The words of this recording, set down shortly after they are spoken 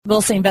real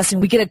estate investing,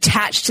 we get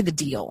attached to the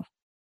deal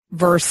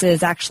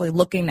versus actually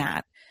looking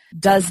at,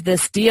 does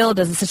this deal,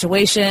 does the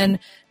situation,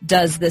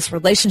 does this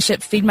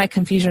relationship feed my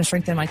confusion,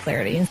 strengthen my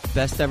clarity?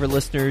 Best ever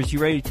listeners, you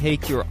ready to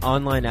take your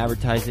online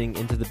advertising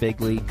into the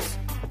big leagues?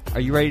 Are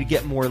you ready to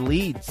get more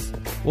leads?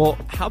 Well,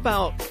 how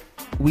about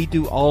we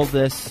do all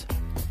this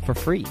for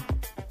free?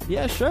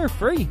 Yeah, sure,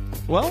 free.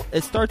 Well,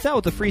 it starts out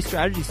with a free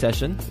strategy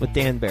session with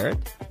Dan Barrett.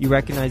 You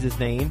recognize his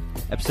name,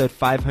 episode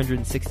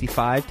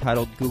 565,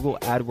 titled Google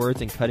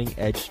AdWords and Cutting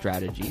Edge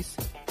Strategies.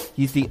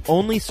 He's the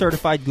only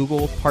certified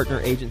Google partner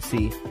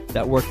agency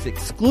that works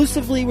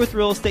exclusively with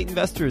real estate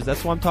investors.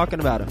 That's why I'm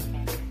talking about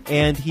him.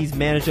 And he's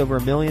managed over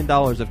 $1 million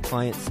of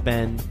client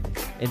spend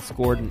and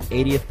scored an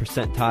 80th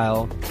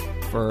percentile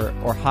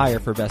or higher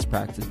for best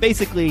practices.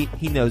 Basically,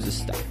 he knows his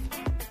stuff.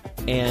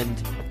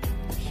 And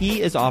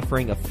he is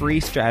offering a free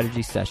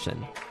strategy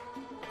session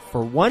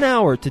for 1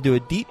 hour to do a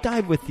deep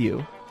dive with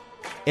you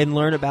and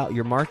learn about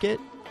your market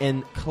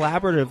and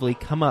collaboratively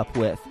come up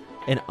with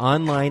an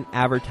online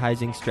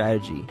advertising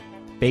strategy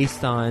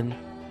based on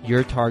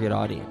your target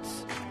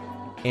audience.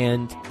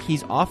 And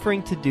he's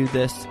offering to do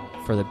this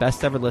for the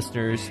best ever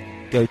listeners.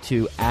 Go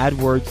to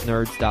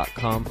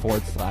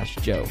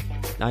adwordsnerds.com/Joe.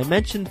 Now, I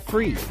mentioned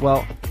free.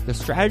 Well, the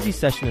strategy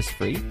session is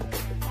free.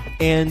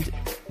 And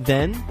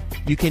then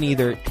you can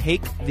either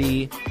take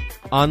the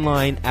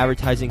online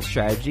advertising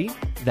strategy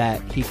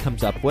that he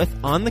comes up with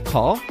on the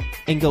call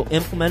and go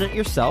implement it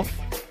yourself.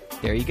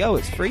 There you go.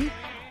 It's free.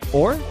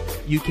 Or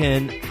you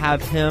can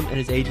have him and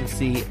his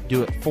agency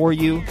do it for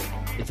you.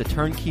 It's a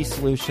turnkey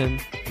solution.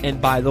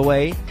 And by the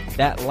way,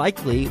 that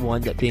likely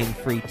wound up being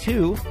free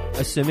too,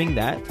 assuming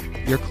that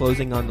you're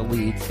closing on the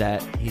leads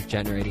that he's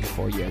generating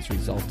for you as a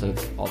result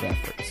of all the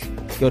efforts.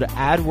 Go to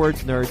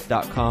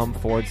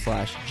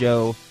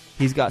adwordsnerds.com/Joe.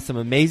 He's got some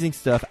amazing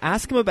stuff.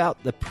 Ask him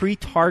about the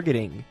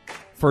pre-targeting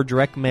for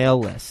direct mail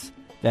lists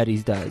that he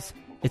does.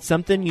 It's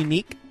something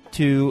unique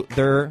to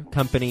their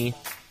company,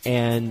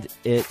 and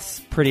it's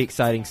pretty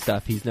exciting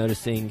stuff. He's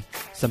noticing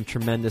some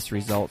tremendous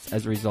results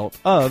as a result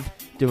of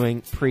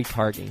doing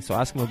pre-targeting. So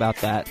ask him about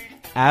that.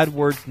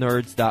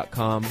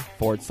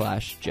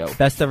 adwordsnerds.com/Joe.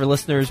 Best ever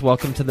listeners,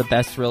 welcome to the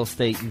best real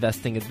estate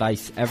investing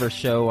advice ever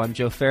show. I'm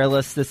Joe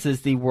Fairless. This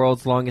is the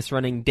world's longest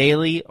running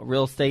daily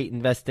real estate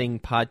investing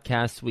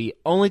podcast. We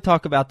only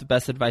talk about the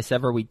best advice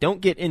ever. We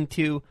don't get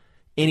into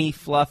any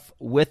fluff.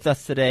 With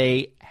us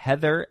today,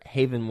 Heather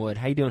Havenwood.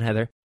 How you doing,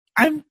 Heather?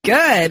 I'm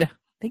good.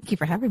 Thank you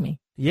for having me.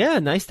 Yeah,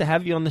 nice to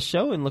have you on the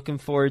show and looking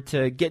forward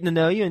to getting to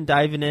know you and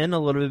diving in a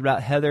little bit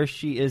about Heather.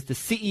 She is the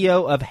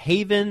CEO of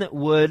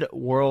Havenwood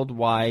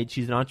Worldwide.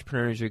 She's an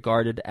entrepreneur who's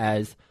regarded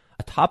as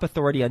a top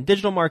authority on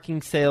digital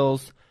marketing,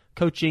 sales,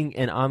 coaching,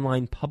 and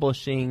online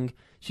publishing.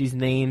 She's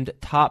named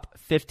top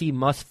 50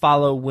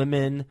 must-follow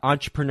women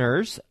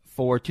entrepreneurs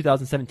for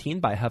 2017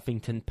 by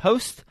Huffington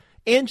Post.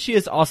 And she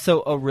is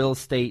also a real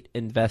estate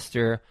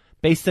investor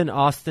based in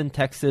Austin,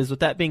 Texas.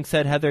 With that being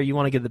said, Heather, you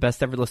want to give the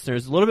best ever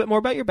listeners a little bit more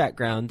about your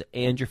background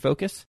and your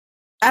focus?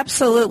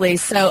 Absolutely.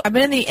 So I've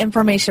been in the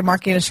information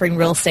marketing industry and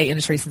real estate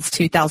industry since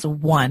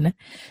 2001.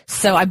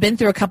 So I've been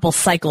through a couple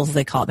cycles,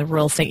 they call it, the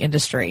real estate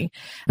industry.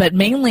 But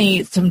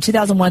mainly from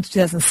 2001 to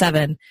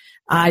 2007,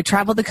 I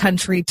traveled the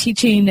country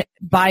teaching,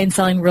 buying and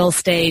selling real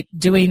estate,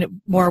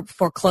 doing more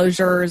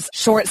foreclosures,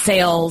 short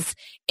sales,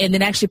 and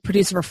then actually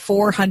produced over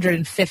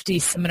 450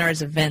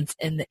 seminars, events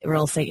in the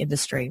real estate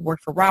industry.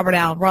 Worked for Robert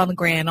Allen, Ron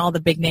Grant, all the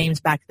big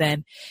names back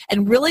then,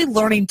 and really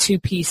learning two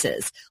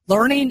pieces,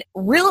 learning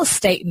real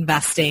estate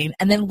investing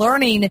and then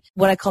learning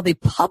what I call the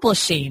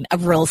publishing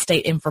of real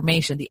estate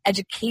information, the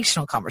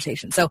educational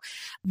conversation. So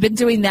I've been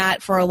doing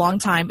that for a long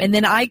time. And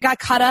then I got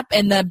caught up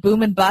in the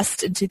boom and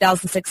bust in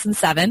 2006 and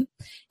 2007,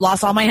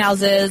 lost all my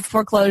houses,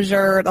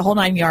 foreclosure, the whole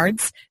 9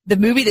 yards. The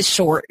movie The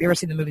Short, you ever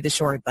seen the movie The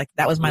Short? Like,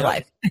 that was my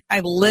life. I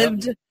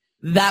lived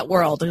that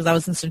world because I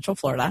was in Central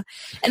Florida.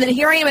 And then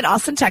here I am in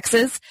Austin,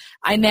 Texas.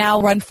 I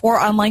now run 4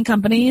 online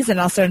companies and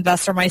also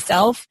investor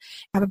myself.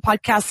 I have a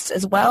podcast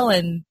as well,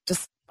 and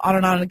just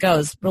on it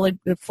goes. Really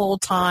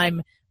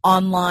full-time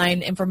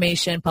online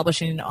information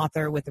publishing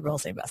author with the real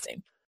estate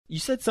investing. You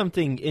said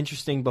something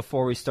interesting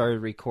before we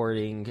started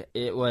recording.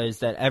 It was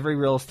that every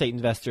real estate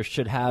investor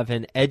should have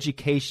an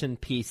education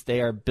piece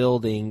they are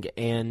building,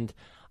 and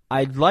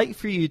I'd like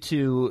for you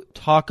to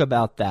talk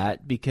about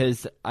that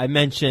because I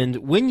mentioned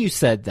when you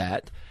said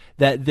that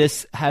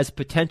this has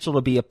potential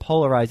to be a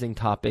polarizing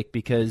topic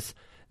because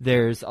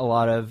there's a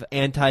lot of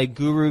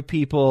anti-guru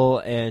people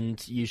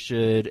and you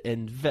should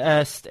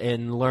invest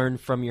and learn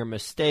from your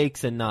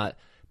mistakes and not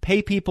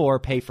pay people or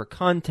pay for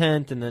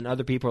content, and then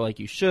other people are like,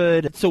 you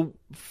should. So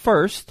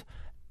first,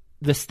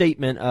 the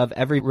statement of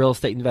every real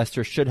estate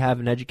investor should have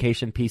an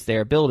education piece they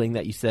are building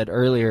that you said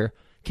earlier.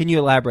 Can you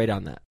elaborate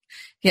on that?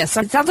 Yeah,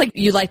 so it sounds like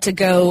you like to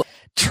go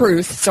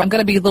truth, so I'm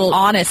going to be a little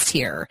honest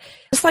here.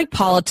 Just like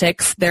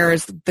politics,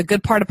 there's the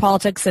good part of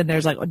politics and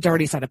there's like a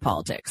dirty side of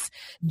politics.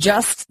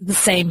 Just the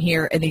same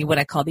here in the what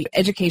I call the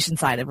education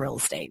side of real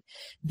estate.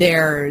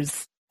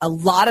 There's a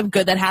lot of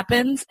good that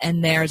happens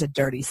and there's a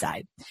dirty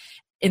side.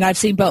 And I've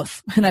seen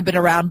both, and I've been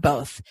around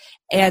both.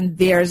 And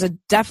there's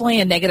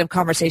definitely a negative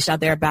conversation out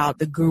there about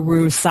the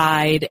guru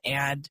side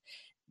and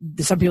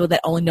some people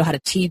that only know how to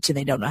teach and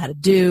they don't know how to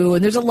do.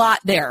 And there's a lot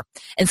there.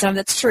 And some of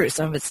it's true,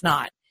 some of it's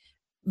not.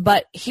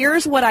 But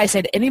here's what I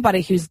say to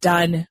anybody who's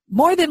done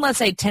more than, let's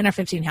say, 10 or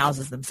 15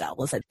 houses themselves.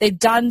 Listen, they've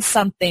done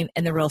something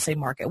in the real estate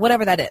market,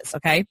 whatever that is,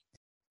 okay?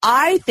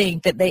 I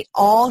think that they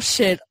all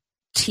should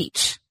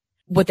teach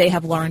what they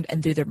have learned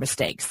and through their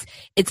mistakes.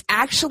 It's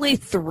actually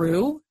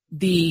through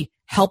the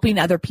helping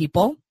other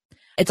people.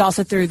 It's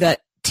also through the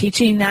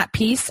teaching that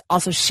piece,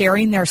 also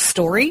sharing their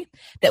story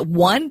that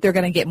 1, they're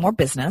going to get more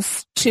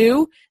business.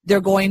 2, they're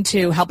going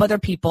to help other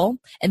people.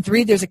 And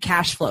 3, there's a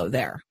cash flow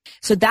there.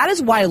 So that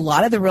is why a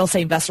lot of the real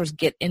estate investors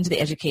get into the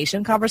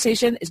education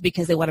conversation is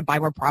because they want to buy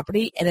more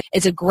property. And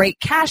it's a great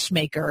cash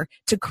maker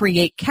to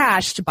create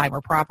cash to buy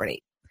more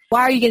property.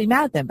 Why are you getting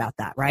mad at them about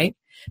that, right?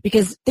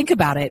 Because think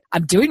about it.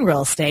 I'm doing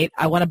real estate.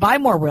 I want to buy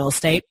more real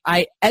estate.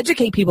 I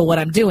educate people what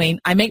I'm doing.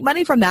 I make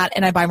money from that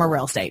and I buy more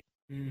real estate.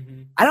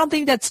 Mm-hmm. I don't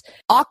think that's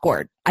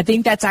awkward. I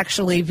think that's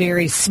actually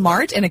very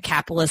smart in a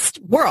capitalist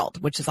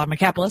world, which is I'm a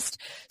capitalist.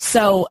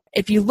 So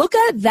if you look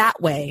at it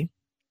that way,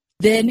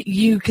 then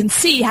you can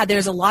see how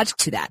there's a logic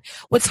to that.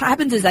 What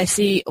happens is I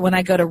see when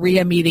I go to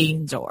RIA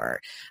meetings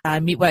or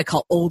meet what I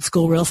call old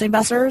school real estate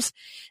investors,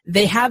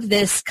 they have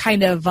this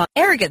kind of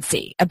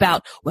arrogancy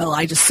about, well,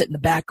 I just sit in the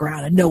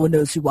background and no one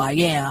knows who I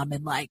am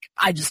and like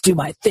I just do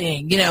my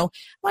thing, you know.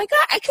 Like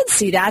I can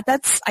see that.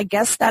 I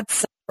guess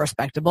that's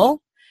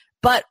respectable.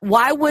 But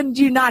why wouldn't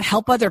you not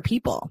help other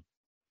people?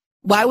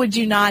 Why would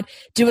you not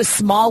do a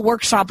small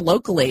workshop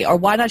locally? Or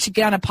why not you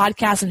get on a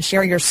podcast and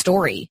share your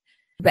story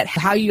about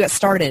how you got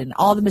started and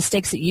all the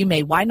mistakes that you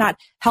made? Why not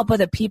help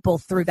other people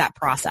through that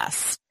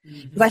process?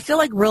 Because I feel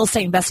like real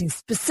estate investing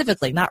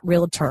specifically, not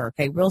realtor,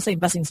 okay, real estate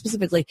investing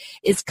specifically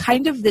is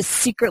kind of this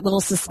secret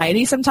little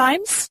society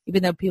sometimes,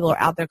 even though people are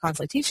out there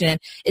constantly teaching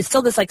it, it's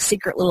still this like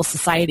secret little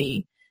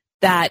society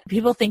that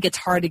people think it's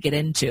hard to get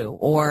into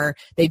or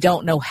they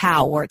don't know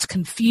how or it's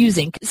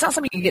confusing. It's not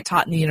something you get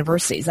taught in the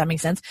universities. Does that make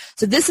sense?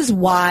 So this is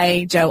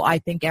why, Joe, I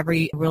think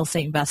every real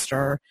estate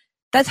investor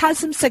that has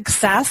some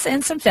success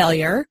and some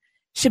failure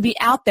should be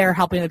out there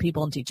helping other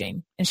people and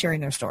teaching and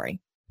sharing their story.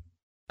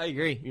 I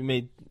agree. You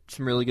made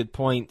some really good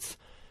points.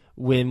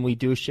 When we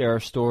do share our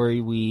story,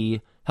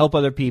 we help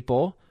other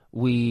people.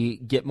 We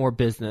get more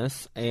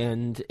business,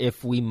 and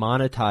if we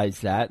monetize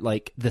that,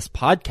 like this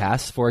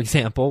podcast, for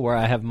example, where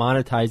I have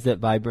monetized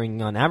it by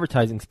bringing on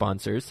advertising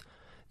sponsors,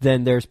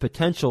 then there's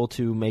potential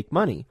to make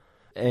money.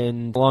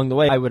 And along the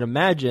way, I would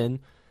imagine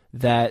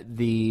that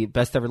the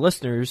best ever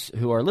listeners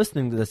who are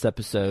listening to this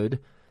episode,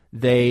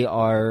 they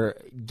are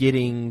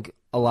getting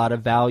a lot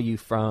of value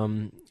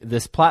from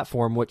this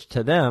platform, which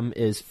to them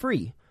is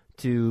free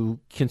to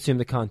consume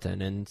the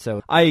content. And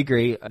so I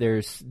agree.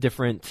 There's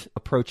different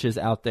approaches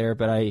out there,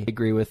 but I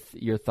agree with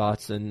your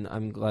thoughts, and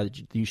I'm glad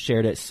you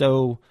shared it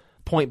so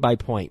point by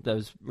point. That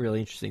was really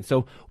interesting.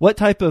 So what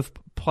type of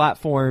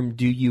platform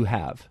do you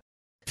have?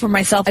 For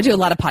myself, I do a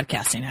lot of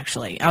podcasting,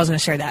 actually. I was going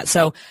to share that.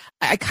 So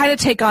I kind of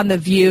take on the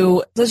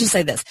view, let's just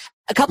say this.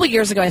 A couple of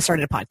years ago, I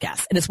started a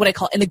podcast, and it's what I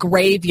call in the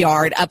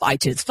graveyard of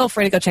iTunes. Feel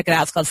free to go check it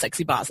out. It's called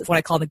Sexy Boss. It's what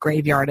I call the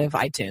graveyard of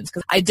iTunes,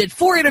 because I did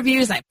 4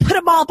 interviews, and I put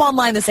them all up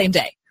online the same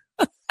day.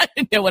 I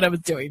didn't know what I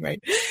was doing,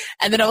 right?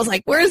 And then I was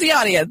like, where's the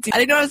audience? I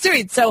didn't know what I was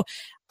doing. So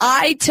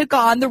I took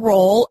on the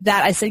role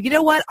that I said, you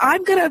know what?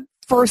 I'm going to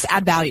first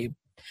add value.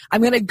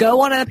 I'm going to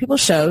go on other people's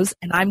shows,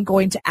 and I'm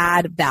going to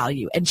add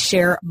value and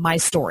share my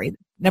story.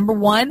 Number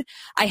 1,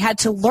 I had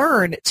to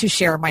learn to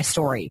share my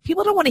story.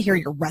 People don't want to hear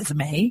your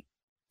resume.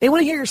 They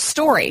want to hear your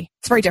story.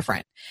 It's very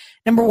different.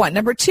 Number 1.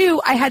 Number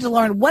 2, I had to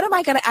learn, what am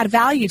I going to add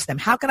value to them?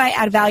 How can I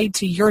add value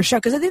to your show?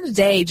 Because at the end of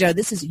the day, Joe,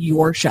 this is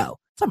your show.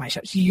 It's not my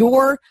show. It's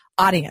your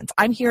audience.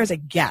 I'm here as a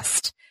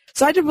guest.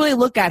 So I had to really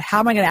look at how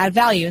am I going to add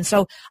value. And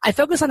so I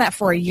focused on that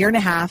for 1.5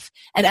 years.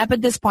 And up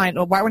at this point,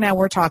 right now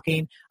we're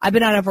talking, I've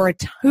been on over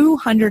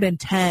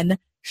 210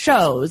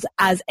 shows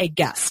as a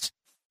guest.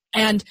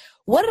 And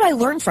what did I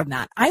learn from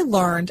that? I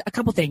learned a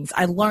couple things.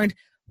 I learned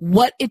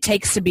what it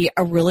takes to be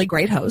a really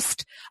great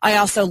host. I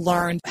also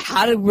learned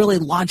how to really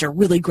launch a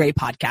really great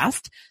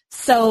podcast.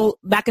 So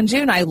back in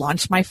June, I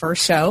launched my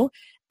first show,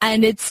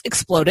 and it's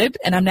exploded,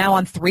 and I'm now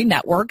on 3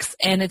 networks,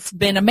 and it's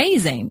been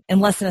amazing in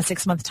less than a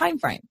 6-month time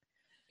frame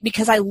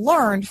because I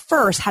learned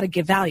first how to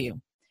give value.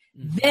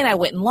 Then I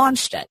went and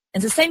launched it.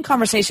 It's the same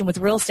conversation with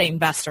real estate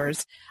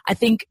investors. I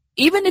think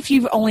even if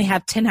you only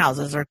have 10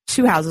 houses or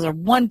 2 houses or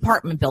 1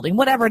 apartment building,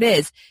 whatever it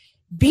is,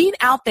 being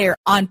out there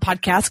on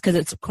podcasts, because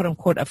it's quote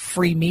unquote a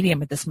free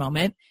medium at this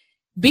moment,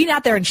 being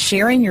out there and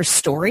sharing your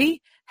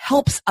story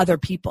helps other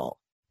people.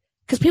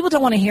 Because people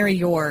don't want to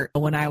hear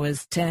when I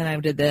was 10, I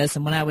did this,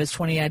 and when I was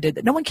 20, I did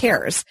that. No one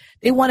cares.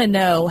 They want to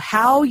know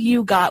how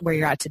you got where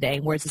you're at today,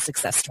 and where's the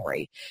success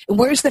story, and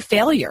where's the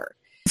failure.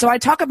 So I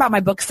talk about my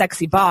book,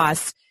 Sexy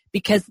Boss,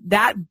 because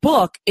that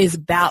book is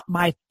about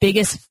my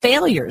biggest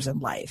failures in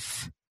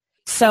life.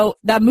 So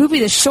that movie,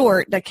 The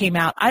Short, that came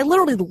out, I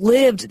literally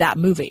lived that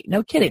movie.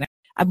 No kidding.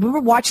 I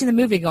remember watching the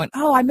movie going,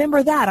 oh, I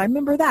remember that. I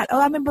remember that. Oh,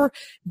 I remember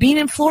being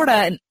in Florida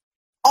and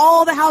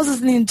all the houses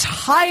in the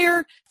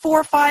entire 4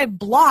 or 5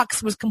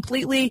 blocks was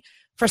completely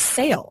for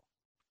sale.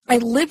 I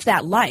lived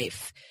that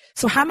life.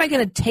 So how am I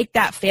going to take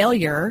that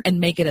failure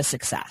and make it a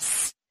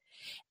success?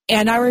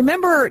 And I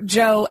remember,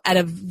 Joe, at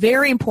a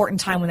very important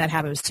time when that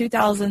happened, it was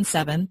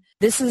 2007.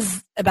 This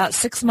is about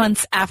 6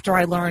 months after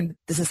I learned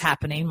this is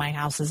happening. My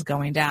house is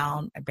going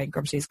down. My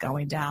bankruptcy is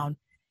going down.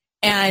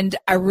 And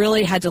I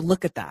really had to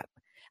look at that.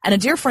 And a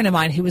dear friend of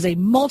mine who was a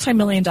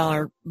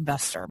multi-million-dollar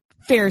investor,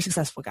 very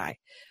successful guy,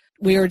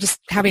 we were just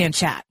having a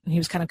chat, and he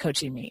was kind of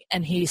coaching me.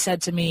 And he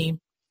said to me,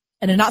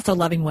 in a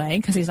not-so-loving way,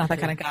 because he's not that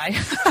kind of guy,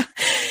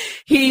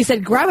 he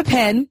said, grab a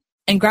pen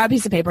and grab a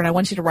piece of paper, and I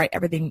want you to write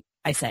everything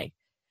I say.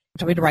 He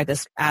told me to write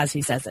this as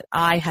he says it.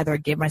 I, Heather,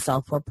 gave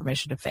myself for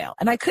permission to fail.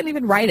 And I couldn't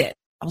even write it.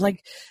 I was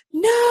like,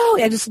 no.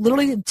 I just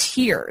literally in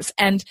tears.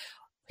 And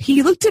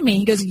he looked at me.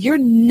 He goes, you're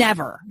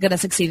never going to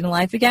succeed in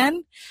life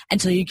again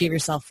until you give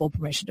yourself full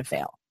permission to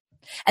fail.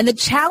 And the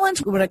challenge,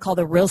 what I call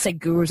the real estate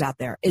gurus out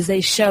there, is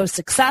they show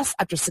success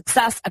after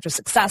success after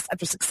success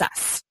after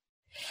success.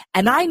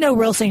 And I know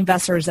real estate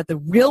investors that the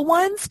real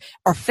ones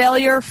are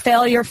failure,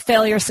 failure,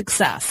 failure,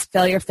 success.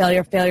 Failure,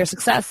 failure, failure,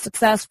 success,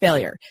 success,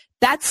 failure.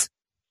 That's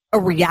a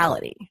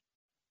reality.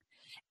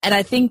 And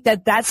I think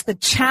that that's the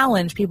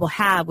challenge people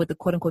have with the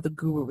quote-unquote the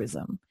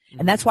guruism.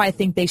 And that's why I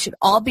think they should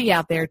all be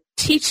out there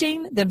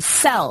teaching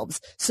themselves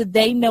so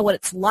they know what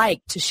it's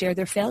like to share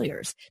their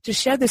failures, to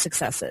share their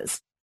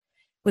successes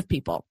with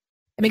people.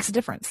 It makes a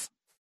difference.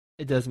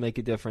 It does make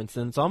a difference.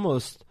 And it's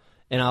almost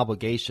an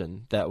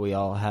obligation that we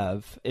all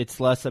have.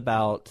 It's less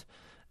about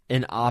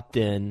an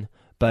opt-in,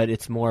 but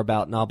it's more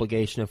about an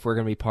obligation if we're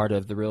going to be part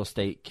of the real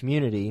estate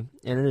community.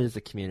 And it is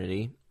a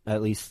community.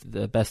 At least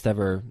the best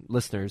ever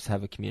listeners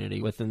have a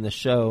community within the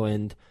show,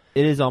 and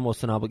it is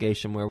almost an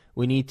obligation where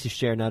we need to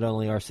share not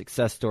only our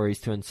success stories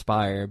to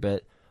inspire,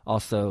 but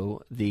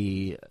also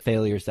the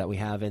failures that we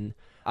have. And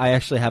I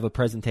actually have a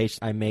presentation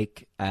I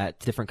make at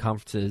different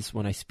conferences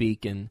when I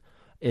speak, and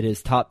it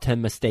is top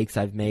 10 mistakes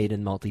I've made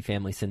in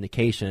multifamily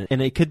syndication.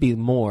 And it could be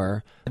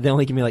more. They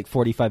only give me like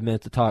 45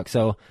 minutes to talk,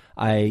 so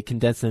I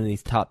condense into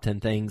these top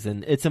 10 things.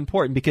 And it's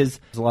important because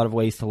there's a lot of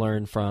ways to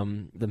learn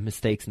from the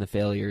mistakes and the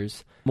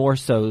failures, more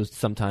so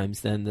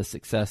sometimes than the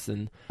success.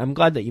 And I'm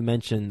glad that you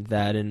mentioned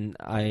that, and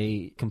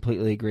I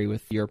completely agree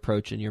with your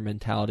approach and your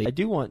mentality. I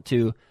do want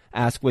to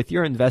ask, with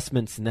your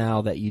investments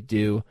now that you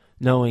do,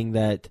 knowing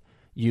that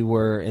you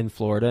were in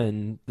Florida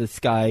and the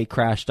sky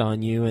crashed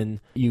on you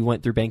and you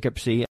went through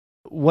bankruptcy,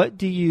 what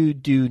do you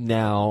do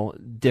now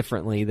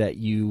differently that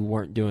you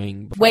weren't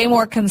doing before? Way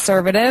more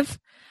conservative.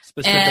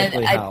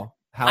 Specifically, how?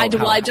 I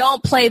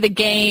don't play the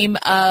game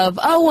of,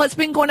 it's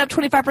been going up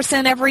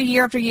 25% every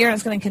year after year and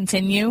it's going to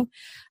continue.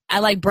 I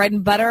like bread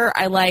and butter.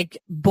 I like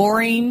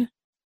boring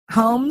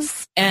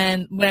homes.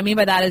 And what I mean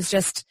by that is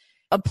just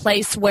a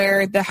place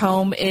where the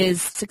home is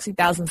 $60,000,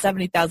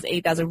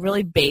 $70,000, $80,000,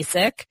 really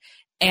basic.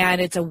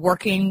 And it's a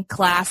working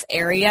class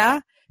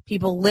area.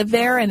 People live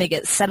there and they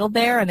get settled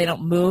there and they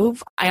don't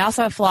move. I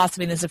also have a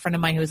philosophy, and this is a friend of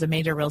mine who is a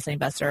major real estate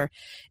investor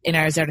in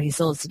Arizona. He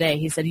still is today.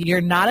 He said,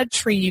 you're not a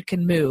tree you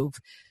can move.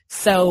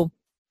 So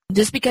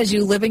just because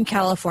you live in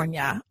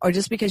California or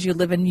just because you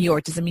live in New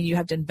York doesn't mean you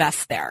have to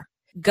invest there.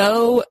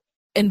 Go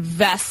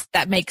invest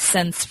that makes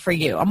sense for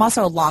you. I'm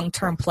also a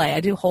long-term play. I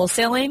do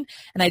wholesaling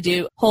and I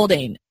do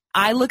holding.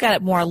 I look at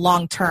it more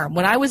long-term.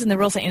 When I was in the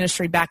real estate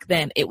industry back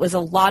then, it was a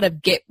lot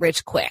of get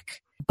rich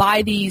quick.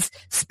 Buy these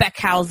spec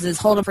houses,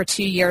 hold them for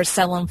 2 years,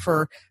 sell them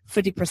for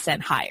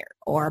 50% higher,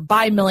 or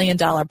buy $1 million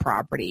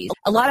properties.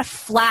 A lot of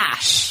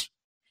flash.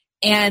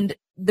 And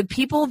the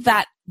people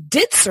that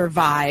did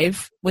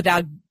survive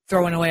without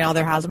throwing away all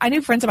their houses, I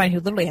knew friends of mine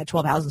who literally had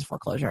 12 houses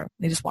foreclosure.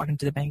 They just walked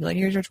into the bank like,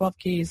 here's your 12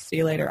 keys, see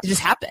you later. It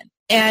just happened.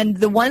 And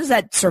the ones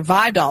that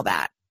survived all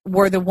that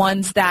were the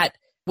ones that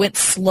went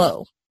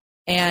slow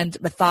and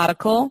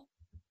methodical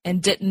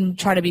and didn't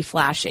try to be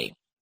flashy.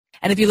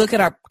 And if you look at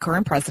our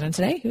current president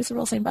today, who's a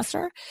real estate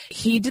investor,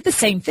 he did the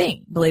same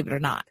thing, believe it or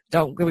not.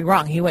 Don't get me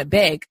wrong. He went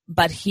big,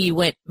 but he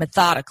went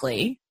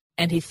methodically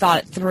and he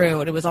thought it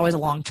through, and it was always a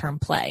long-term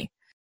play.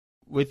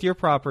 With your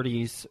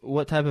properties,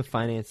 what type of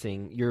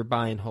financing, your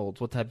buy and holds,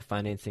 what type of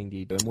financing do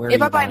you do? And where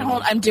if I buy and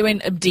hold, I'm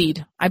doing a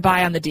deed. I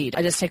buy on the deed.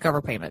 I just take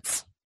over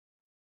payments.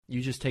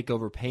 You just take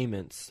over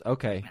payments.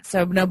 Okay.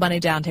 So no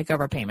money down, take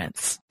over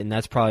payments. And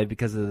that's probably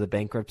because of the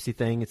bankruptcy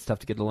thing. It's tough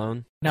to get a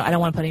loan? No, I don't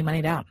want to put any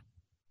money down.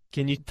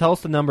 Can you tell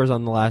us the numbers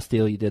on the last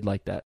deal you did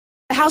like that?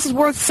 The house is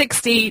worth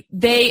 $60,000.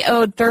 They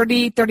owed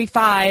 $30,000,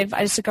 $35,000.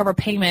 I just took over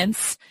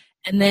payments,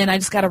 and then I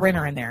just got a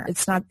renter in there.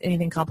 It's not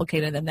anything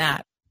complicated than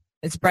that.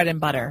 It's bread and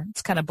butter.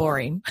 It's kind of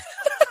boring.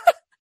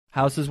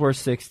 House is worth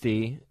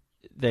 $60,000.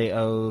 They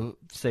owe,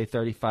 say,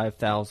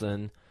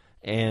 $35,000,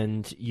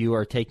 and you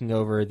are taking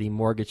over the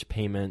mortgage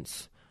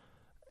payments,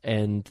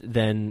 and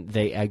then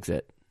they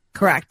exit.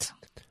 Correct.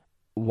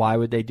 Why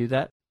would they do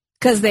that?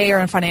 Because they are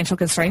in financial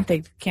constraint.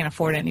 They can't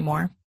afford it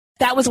anymore.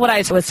 That was what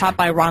I was taught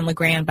by Ron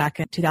LeGrand back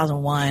in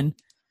 2001,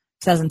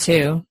 2002.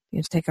 You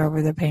have to take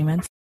over the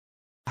payments.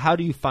 How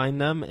do you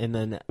find them? And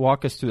then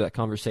walk us through that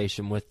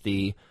conversation with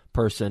the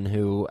person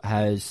who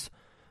has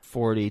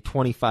 $40,000,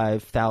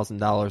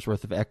 $25,000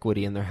 worth of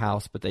equity in their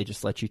house, but they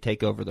just let you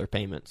take over their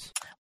payments.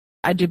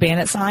 I do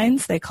bandit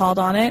signs. They called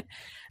on it.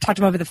 Talked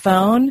to them over the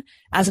phone,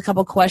 asked a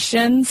couple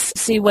questions,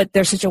 see what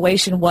their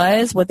situation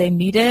was, what they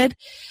needed.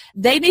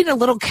 They needed a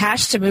little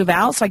cash to move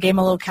out, so I gave them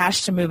a little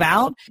cash to move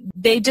out.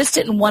 They just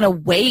didn't want to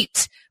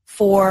wait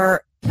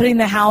for putting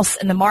the house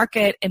in the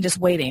market and just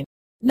waiting.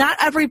 Not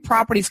every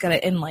property is going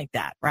to end like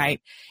that,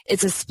 right?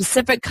 It's a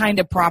specific kind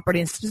of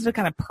property and specific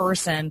kind of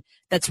person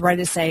that's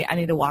ready to say, I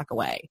need to walk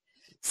away.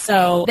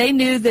 So they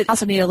knew that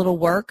also needed a little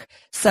work.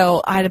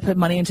 So I had to put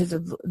money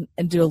into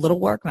and do a little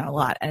work, not a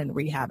lot, and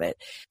rehab it.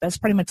 That's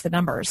pretty much the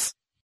numbers.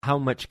 How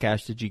much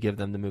cash did you give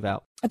them to move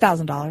out?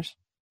 $1,000.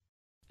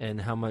 And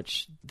how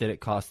much did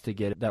it cost to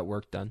get that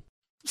work done?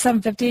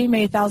 $750,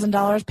 maybe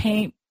 $1,000,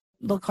 paint,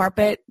 little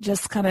carpet,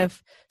 just kind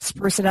of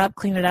spruce it up,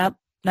 clean it up,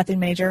 nothing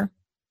major.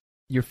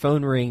 Your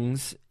phone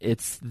rings.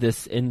 It's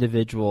this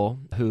individual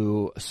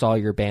who saw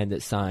your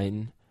bandit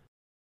sign.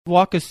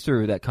 Walk us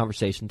through that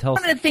conversation. Tell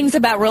us. One of the things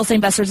about real estate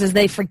investors is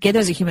they forget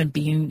there's a human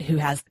being who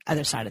has the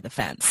other side of the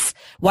fence.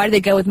 Why do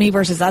they go with me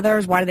versus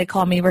others? Why do they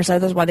call me versus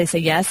others? Why do they say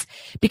yes?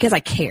 Because I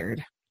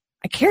cared.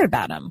 I cared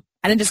about them.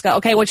 I didn't just go,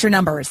 okay, what's your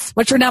numbers?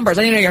 What's your numbers?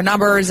 I need to know your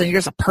numbers, and you're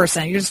just a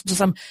person. You're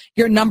just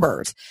your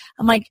numbers.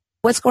 I'm like,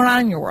 what's going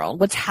on in your world?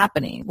 What's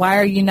happening? Why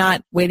are you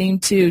not waiting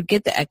to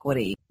get the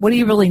equity? What do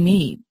you really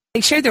need? They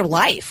share their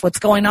life, what's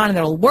going on in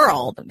their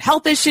world, and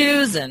health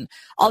issues and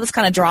all this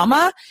kind of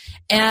drama,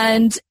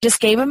 and just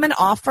gave them an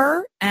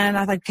offer. And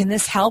I was like, can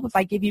this help if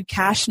I give you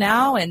cash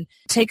now and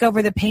take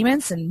over the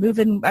payments and move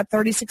in at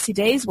 30, 60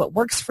 days? What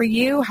works for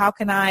you? How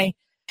can I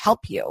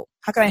help you?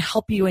 How can I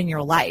help you in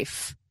your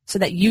life so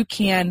that you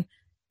can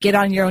get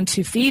on your own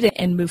 2 feet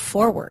and move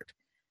forward?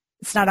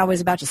 It's not always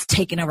about just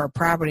taking over a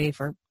property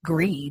for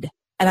greed.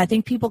 And I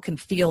think people can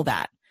feel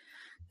that.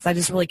 So I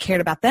just really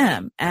cared about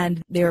them.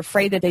 And they were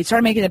afraid that they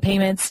started making the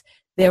payments.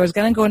 They was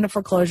going to go into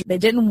foreclosure. They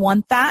didn't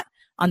want that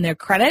on their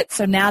credit.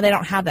 So now they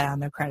don't have that on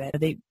their credit.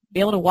 They be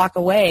able to walk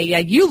away. Yeah,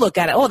 you look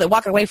at it. Oh, they're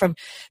walking away from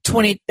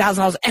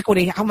 $20,000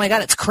 equity. Oh my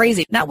God, it's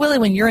crazy. Not really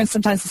when you're in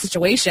sometimes a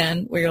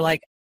situation where you're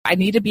like, I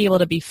need to be able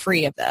to be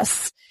free of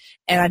this.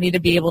 And I need to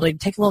be able to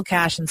take a little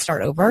cash and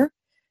start over.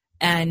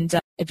 And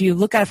if you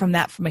look at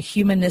it from a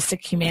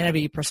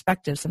humanity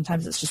perspective,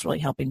 sometimes it's just really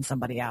helping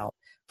somebody out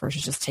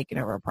versus just taking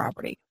over a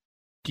property.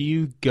 Do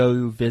you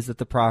go visit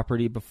the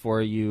property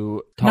before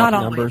you talk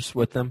numbers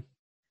with them?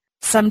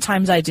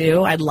 Sometimes I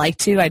do. I'd like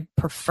to. I'd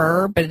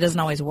prefer, but it doesn't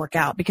always work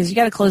out because you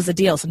got to close the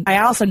deals. And I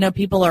also know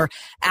people are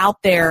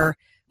out there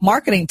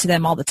marketing to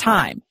them all the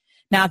time.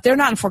 Now, if they're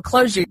not in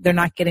foreclosure, they're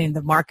not getting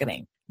the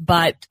marketing.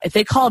 But if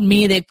they called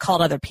me, they've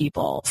called other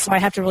people. So I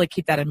have to really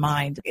keep that in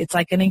mind. It's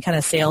like any kind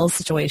of sales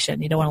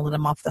situation. You don't want to let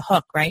them off the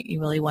hook, right? You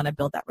really want to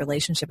build that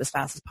relationship as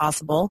fast as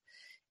possible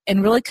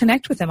and really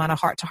connect with them on a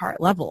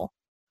heart-to-heart level.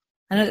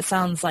 I know that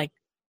sounds like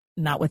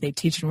not what they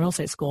teach in real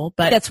estate school,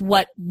 but that's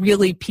what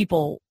really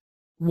people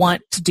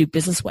want to do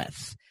business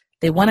with.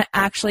 They want to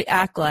actually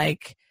act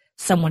like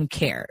someone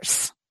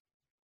cares.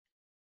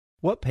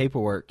 What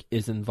paperwork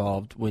is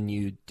involved when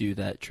you do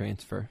that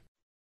transfer?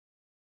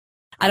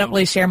 I don't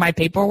really share my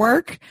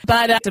paperwork,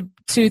 but it's a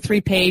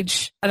 2-3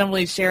 page. I don't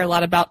really share a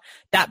lot about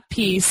that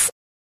piece.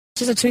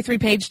 It's just a 2-3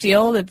 page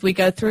deal that we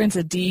go through. It's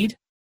a deed.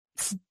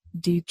 It's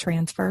deed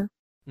transfer.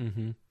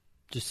 Mm-hmm.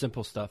 Just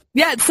simple stuff.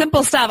 Yeah, it's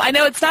simple stuff. I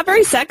know it's not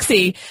very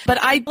sexy, but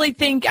I really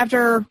think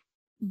after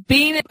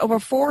being at over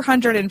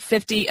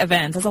 450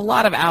 events, that's a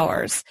lot of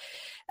hours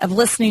of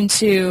listening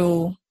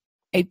to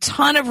a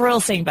ton of real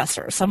estate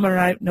investors. Some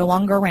are no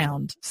longer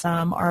around.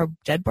 Some are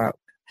dead broke.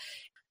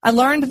 I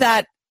learned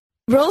that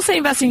real estate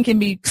investing can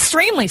be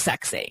extremely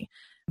sexy,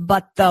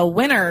 but the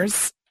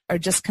winners are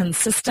just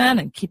consistent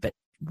and keep it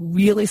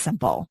really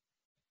simple.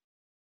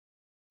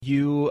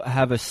 You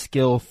have a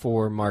skill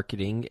for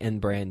marketing and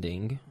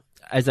branding.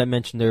 As I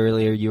mentioned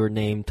earlier, you were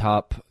named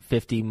top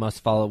 50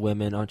 must-follow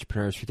women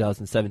entrepreneurs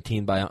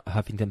 2017 by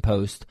Huffington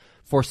Post.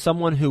 For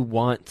someone who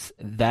wants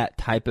that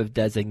type of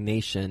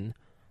designation,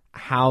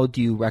 how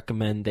do you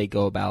recommend they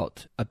go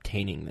about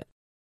obtaining it?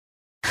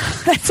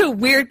 That's a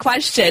weird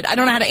question. I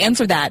don't know how to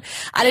answer that.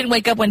 I didn't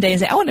wake up one day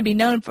and say, I want to be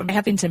known for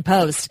Huffington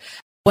Post.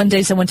 One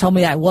day someone told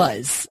me I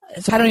was.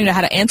 So I don't even know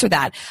how to answer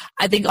that.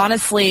 I think,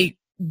 honestly,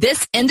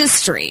 this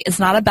industry is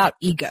not about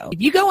ego.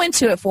 If you go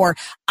into it for,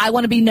 I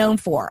want to be known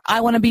for,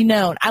 I want to be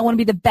known, I want to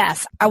be the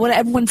best, I want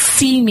everyone to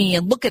see me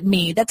and look at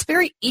me, that's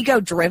very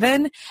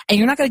ego-driven, and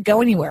you're not going to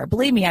go anywhere.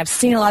 Believe me, I've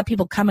seen a lot of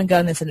people come and go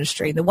in this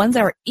industry. The ones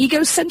that were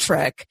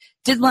egocentric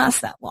didn't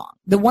last that long.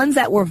 The ones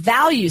that were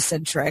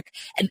value-centric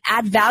and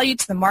add value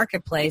to the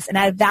marketplace and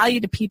add value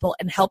to people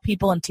and help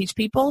people and teach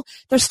people,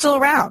 they're still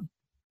around.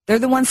 They're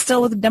the ones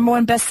still with the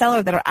 #1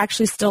 bestseller that are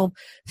actually still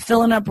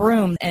filling up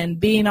rooms and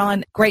being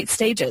on great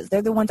stages.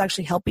 They're the ones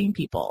actually helping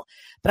people.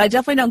 But I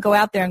definitely don't go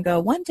out there and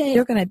go, one day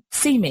you're going to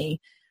see me.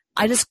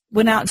 I just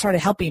went out and started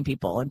helping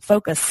people and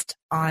focused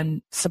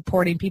on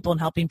supporting people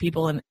and helping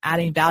people and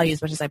adding value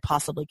as much as I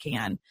possibly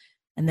can.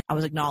 And then I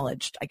was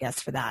acknowledged, I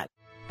guess, for that.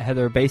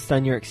 Heather, based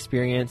on your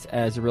experience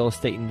as a real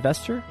estate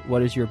investor,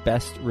 what is your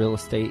best real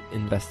estate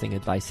investing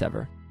advice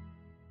ever?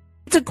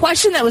 It's a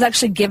question that was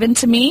actually given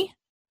to me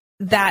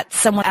that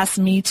someone asked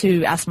me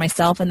to ask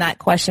myself, and that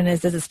question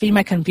is, does it speed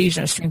my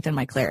confusion or strengthen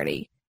my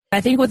clarity?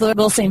 I think with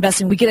real estate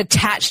investing, we get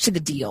attached to the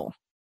deal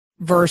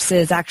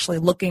versus actually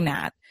looking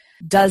at,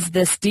 does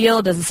this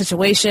deal, does the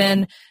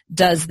situation,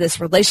 does this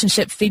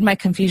relationship feed my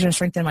confusion or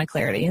strengthen my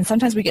clarity? And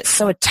sometimes we get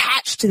so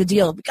attached to the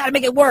deal, we got to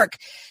make it work,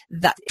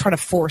 that try to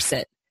force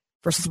it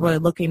versus really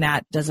looking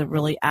at, does it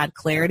really add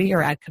clarity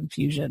or add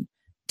confusion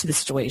to the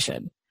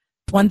situation?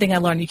 One thing I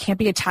learned, you can't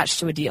be attached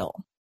to a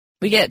deal.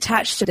 We get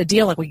attached to the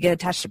deal like we get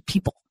attached to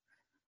people.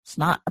 It's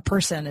not a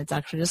person. It's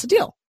actually just a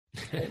deal.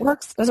 It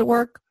works, doesn't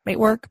work, might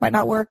work, might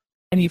not work.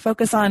 And you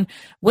focus on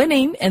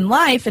winning in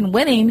life and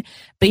winning,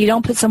 but you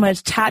don't put so much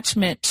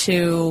attachment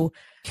to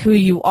who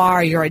you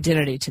are, your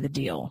identity to the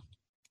deal.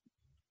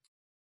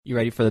 You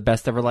ready for the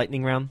best ever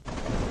lightning round?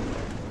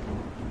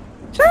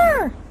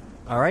 Sure.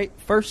 All right.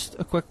 First,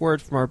 a quick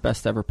word from our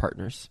best ever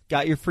partners.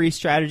 Got your free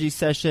strategy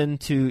session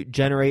to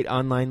generate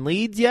online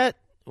leads yet?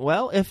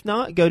 Well, if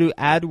not, go to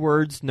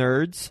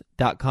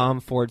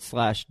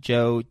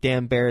adwordsnerds.com/Joe.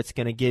 Dan Barrett's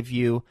going to give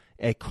you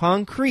a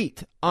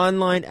concrete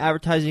online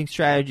advertising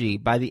strategy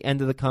by the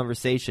end of the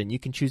conversation. You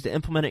can choose to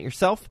implement it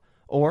yourself,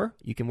 or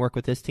you can work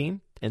with this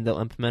team and they'll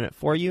implement it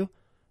for you.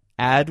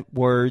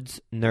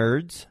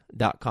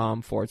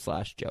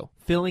 adwordsnerds.com/Joe.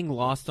 Feeling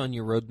lost on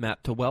your roadmap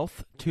to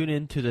wealth? Tune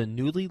in to the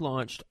newly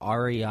launched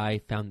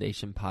REI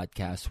Foundation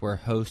podcast, where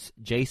hosts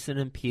Jason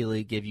and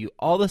Peely give you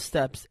all the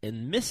steps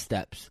and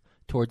missteps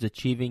towards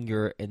achieving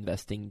your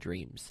investing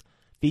dreams.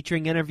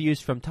 Featuring interviews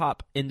from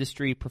top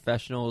industry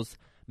professionals,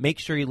 make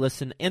sure you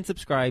listen and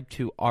subscribe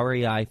to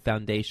REI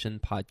Foundation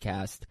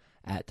podcast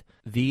at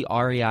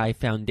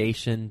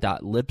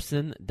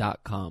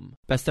thereifoundation.libsyn.com.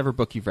 Best ever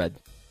book you've read?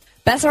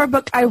 Best ever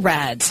book I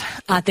read,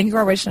 Think and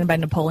Grow Rich, by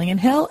Napoleon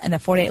Hill, and the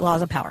 48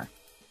 Laws of Power.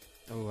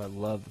 Oh, I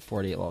love the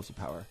 48 Laws of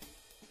Power.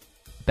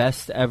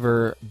 Best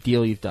ever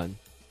deal you've done?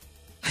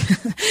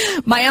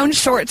 My own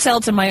short sale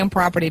to my own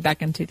property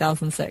back in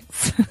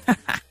 2006.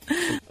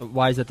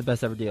 Why is that the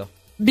best ever deal?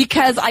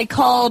 Because I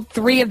called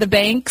 3 of the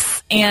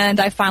banks, and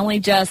I finally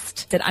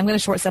just said, I'm going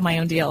to short sell my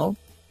own deal.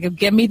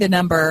 Give me the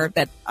number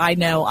that I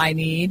know I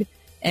need,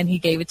 and he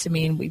gave it to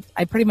me, and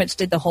I pretty much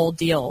did the whole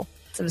deal.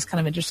 So it was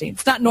kind of interesting.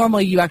 It's not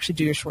normally you actually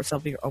do your short sale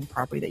for your own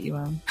property that you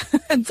own.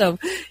 And so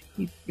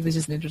it was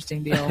just an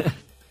interesting deal.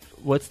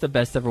 What's the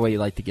best ever way you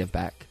like to give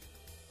back?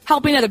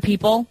 Helping other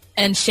people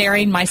and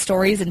sharing my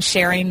stories and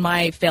sharing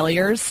my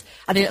failures.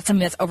 I think that's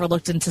something that's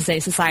overlooked in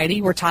today's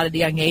society. We're taught at a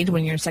young age,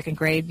 when you're in 2nd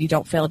grade, you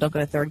don't fail, don't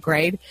go to 3rd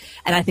grade.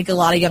 And I think a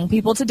lot of young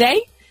people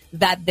today,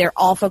 that they're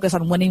all focused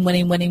on winning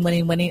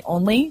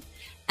only.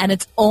 And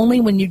it's only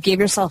when you give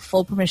yourself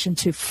full permission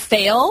to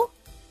fail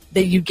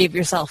that you give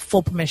yourself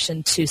full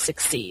permission to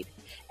succeed.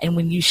 And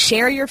when you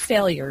share your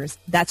failures,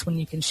 that's when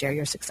you can share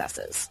your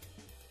successes.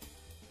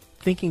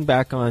 Thinking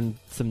back on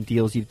some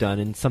deals you've done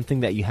and something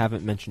that you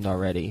haven't mentioned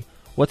already,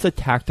 what's a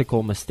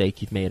tactical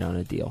mistake you've made on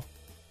a deal?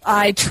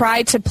 I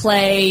tried to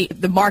play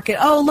the market.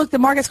 Oh, look, the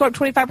market's going up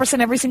 25%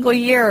 every single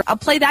year. I'll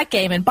play that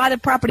game and buy the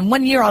property. In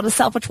 1 year, I'll just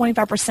sell for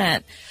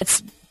 25%.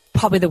 It's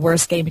probably the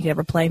worst game you could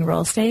ever play in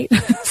real estate.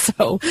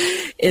 So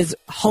is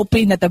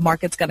hoping that the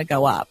market's going to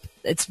go up.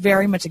 It's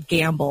very much a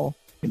gamble.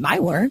 It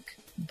might work,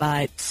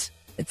 but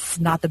it's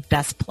not the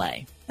best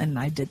play. And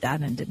I did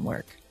that and it didn't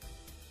work.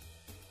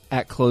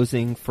 At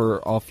closing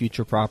for all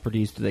future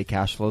properties, do they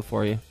cash flow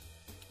for you?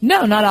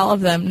 No, not all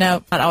of them.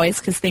 No, not always,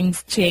 because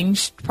things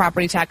change.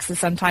 Property taxes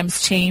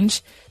sometimes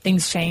change.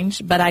 Things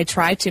change. But I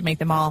try to make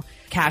them all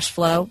cash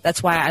flow.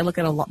 That's why I look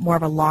at more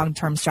of a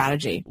long-term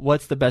strategy.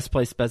 What's the best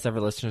place best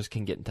ever listeners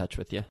can get in touch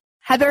with you?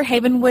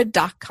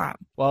 HeatherHavenwood.com.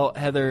 Well,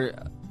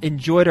 Heather,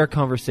 enjoyed our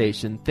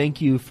conversation.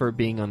 Thank you for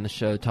being on the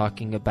show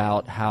talking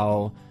about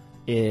how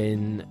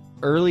in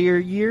earlier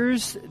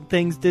years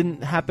things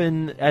didn't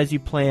happen as you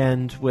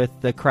planned with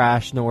the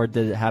crash, nor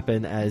did it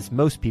happen as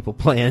most people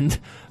planned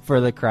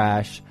for the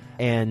crash,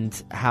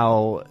 and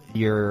how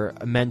your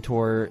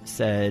mentor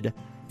said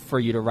for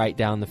you to write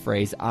down the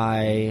phrase,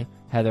 I,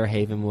 Heather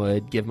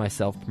Havenwood, give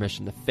myself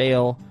permission to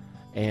fail,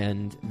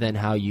 and then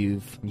how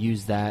you've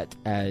used that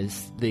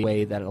as the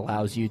way that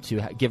allows you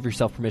to give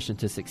yourself permission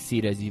to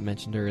succeed, as you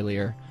mentioned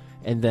earlier.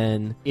 And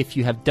then if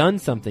you have done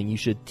something, you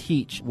should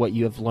teach what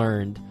you have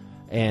learned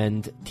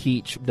and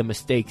teach the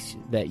mistakes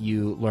that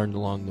you learned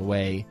along the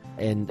way.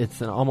 And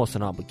it's almost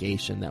an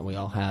obligation that we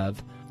all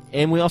have.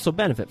 And we also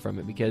benefit from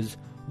it because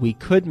we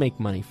could make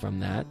money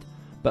from that.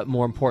 But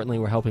more importantly,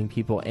 we're helping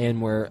people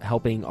and we're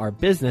helping our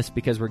business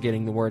because we're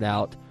getting the word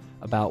out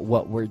about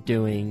what we're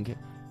doing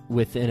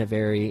within a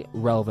very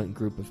relevant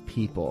group of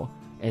people.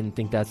 And I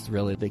think that's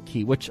really the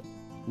key, which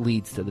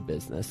leads to the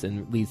business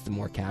and leads to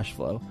more cash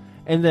flow.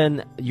 And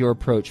then your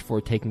approach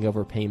for taking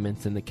over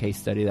payments in the case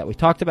study that we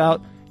talked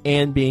about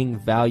and being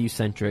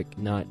value-centric,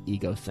 not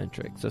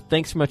ego-centric. So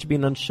thanks so much for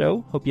being on the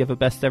show. Hope you have a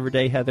best ever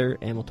day, Heather,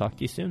 and we'll talk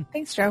to you soon.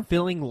 Thanks, Joe.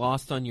 Feeling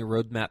lost on your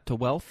roadmap to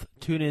wealth?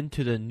 Tune in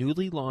to the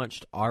newly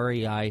launched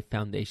REI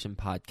Foundation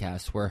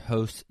podcast, where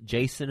hosts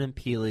Jason and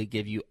Peely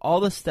give you all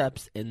the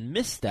steps and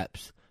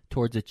missteps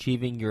towards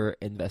achieving your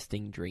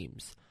investing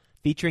dreams.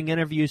 Featuring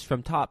interviews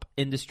from top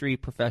industry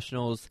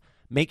professionals,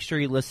 make sure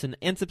you listen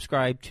and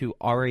subscribe to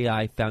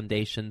REI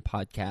Foundation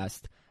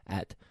podcast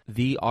at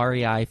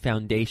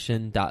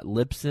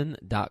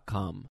thereifoundation.libsyn.com.